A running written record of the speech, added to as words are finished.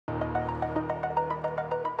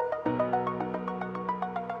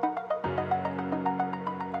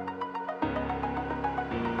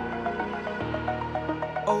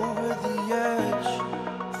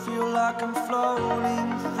like I'm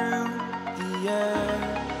floating through the air.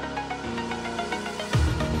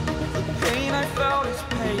 The pain I felt is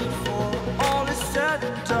paid for, all is said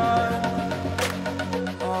and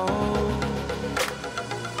done. Oh,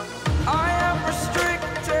 I am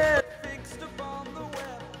restricted, fixed upon the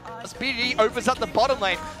web. Speedy opens up the bottom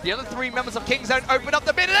lane. The other three members of King's Zone open up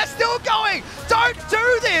the mid, and they're still going! Don't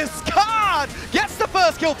do this! Khan gets the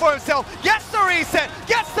first kill for himself, gets the reset,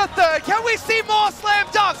 gets the third. Can we see more slam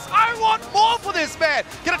dunks? I want more for this man.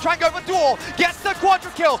 Gonna try and go for duel, gets the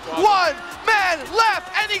quadra kill. One man left,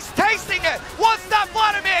 and he's tasting it. What's that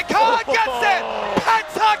Vladimir? Khan gets it!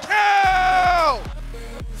 Pentakill!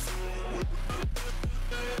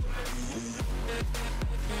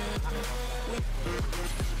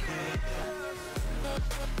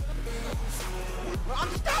 I'm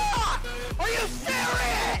stuck! Are you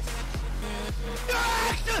serious?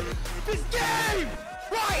 This game!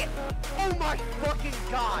 Riot! Oh my fucking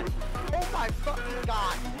god! Oh my fucking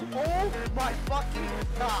god! Oh my fucking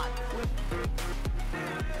god!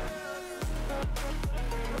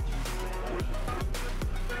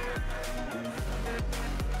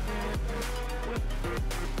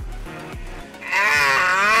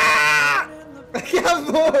 I can't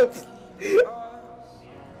move!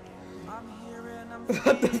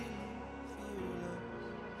 What the?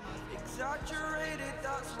 Exaggerated,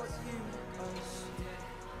 that's what you assume.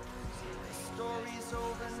 The story's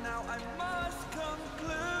over now, I must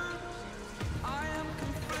conclude. I am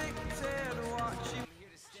conflicted, watching.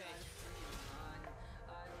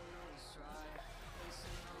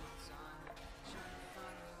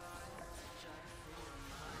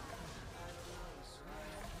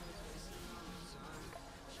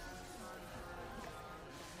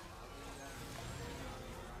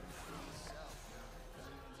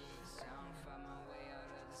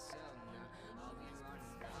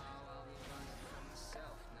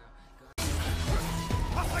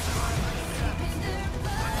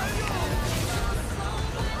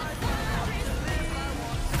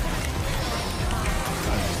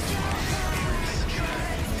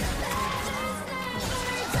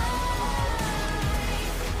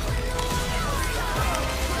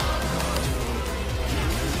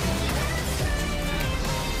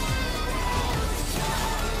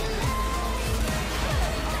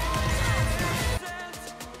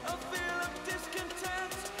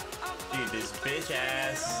 This bitch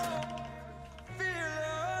ass.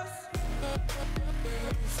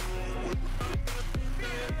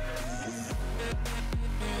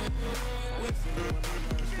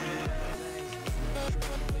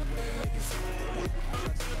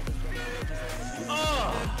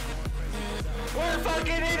 Oh, we're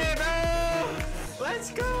fucking in it, bro.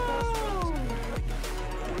 Let's go.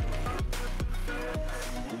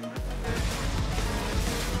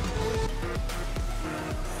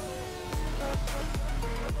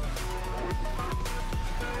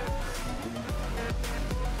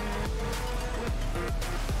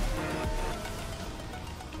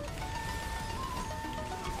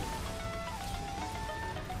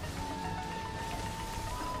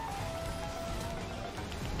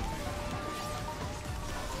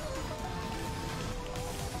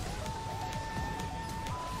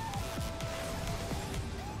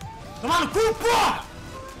 Come on, group up!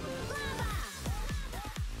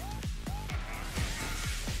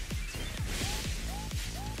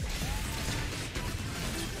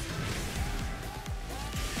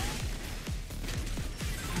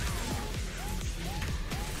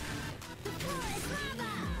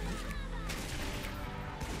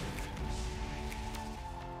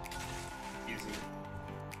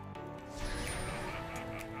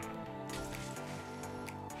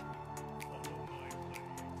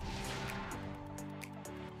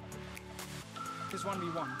 Just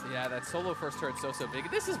 1v1. Yeah, that solo first turret's so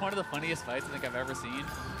big. This is one of the funniest fights I think I've ever seen.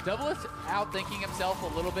 Doublelift outthinking himself a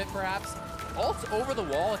little bit, perhaps. Ult's over the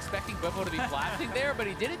wall, expecting Beppo to be flashing there, but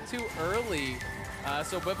he did it too early.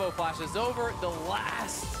 So Beppo flashes over. The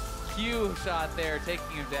last Q shot there,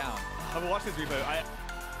 taking him down. I've watched this replay.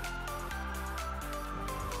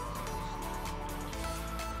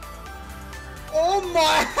 Oh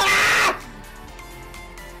my!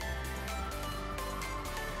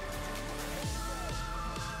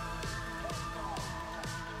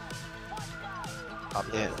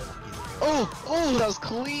 Yeah. Oh, that was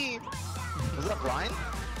clean. Was that Brian?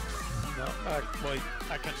 No, well,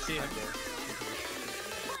 I couldn't see him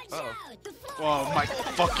there. Oh. Oh my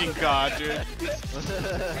fucking god, dude.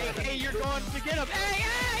 Hey, you're going to get him. Hey,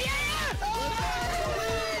 yeah, yeah, yeah!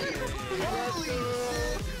 Holy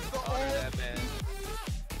shit! Oh, that man.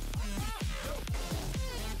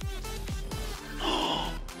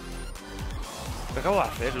 ¿Qué acabo de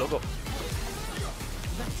hacer, loco?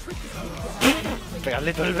 A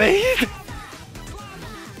little bit.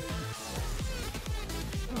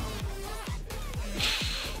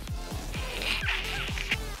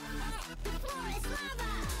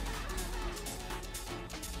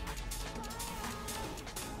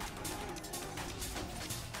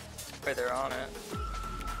 Right, they're on it.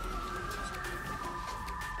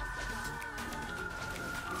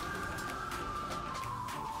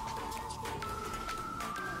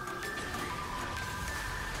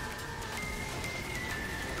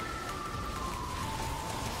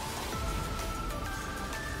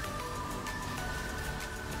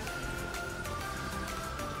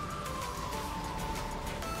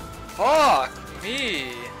 Fuck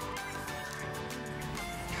me.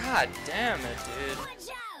 God damn it, dude.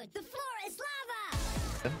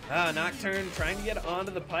 Nocturne trying to get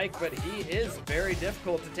onto the pike, but he is very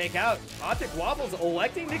difficult to take out. Optic Waffles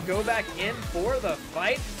electing to go back in for the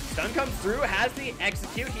fight. Stun comes through, has the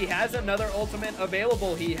execute. He has another ultimate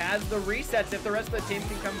available. He has the resets if the rest of the team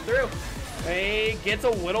can come through. He gets a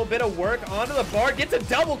little bit of work onto the bar, gets a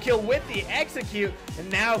double kill with the execute, and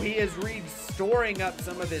now he is restoring up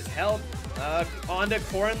some of his health. Onto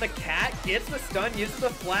Corin the Cat, gets the stun, uses the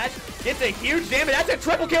flash, gets a huge damage. That's a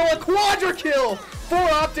triple kill, a quadra kill for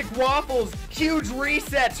Optic Waffles. Huge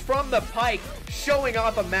resets from the pike, showing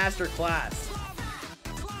off a master class.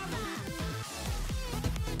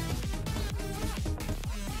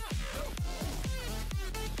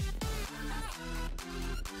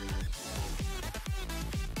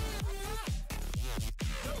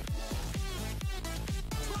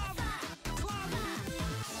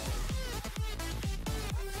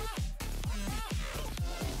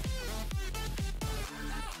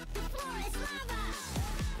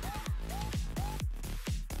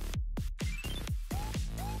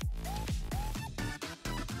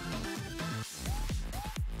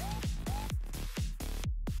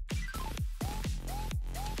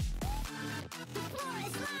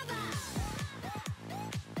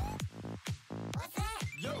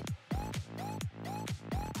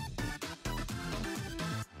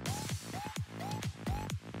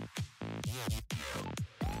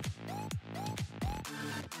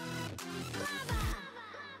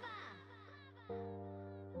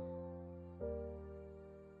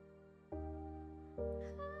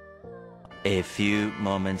 A few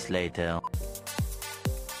moments later.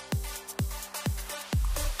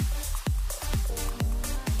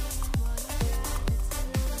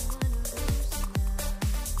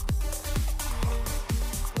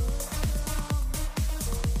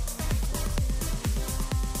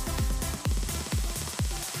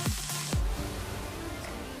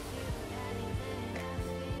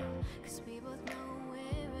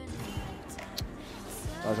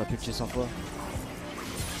 Ah, j'aurais pu le tuer 100 fois.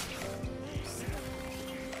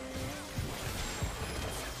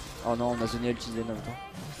 Oh non, on a zoné à l'utiliser en même temps.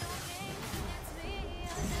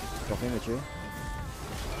 J'ai refait, il m'a tué.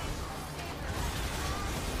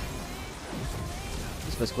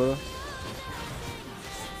 Il se passe quoi là?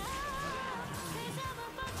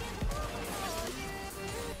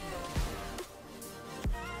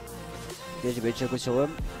 Ok, j'ai bait Chaco sur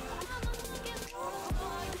WOM.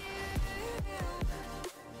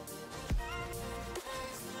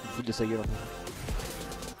 Il me fout de sa gueule en fait.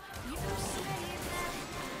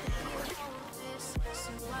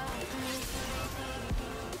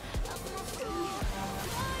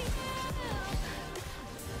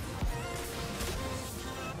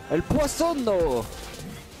 El poisonno!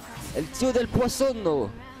 El tío del poisonno!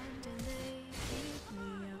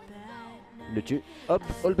 Le tue. Hop,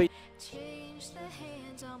 all bait.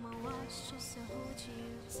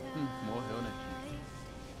 More heal next.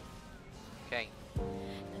 Okay.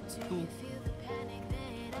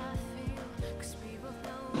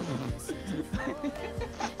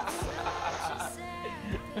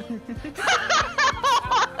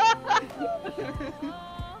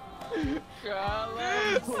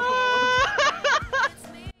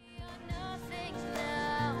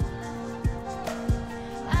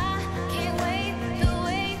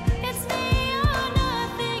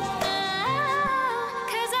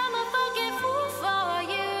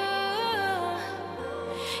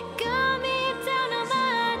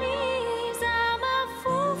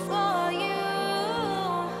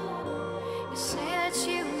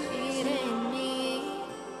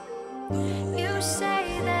 Yeah.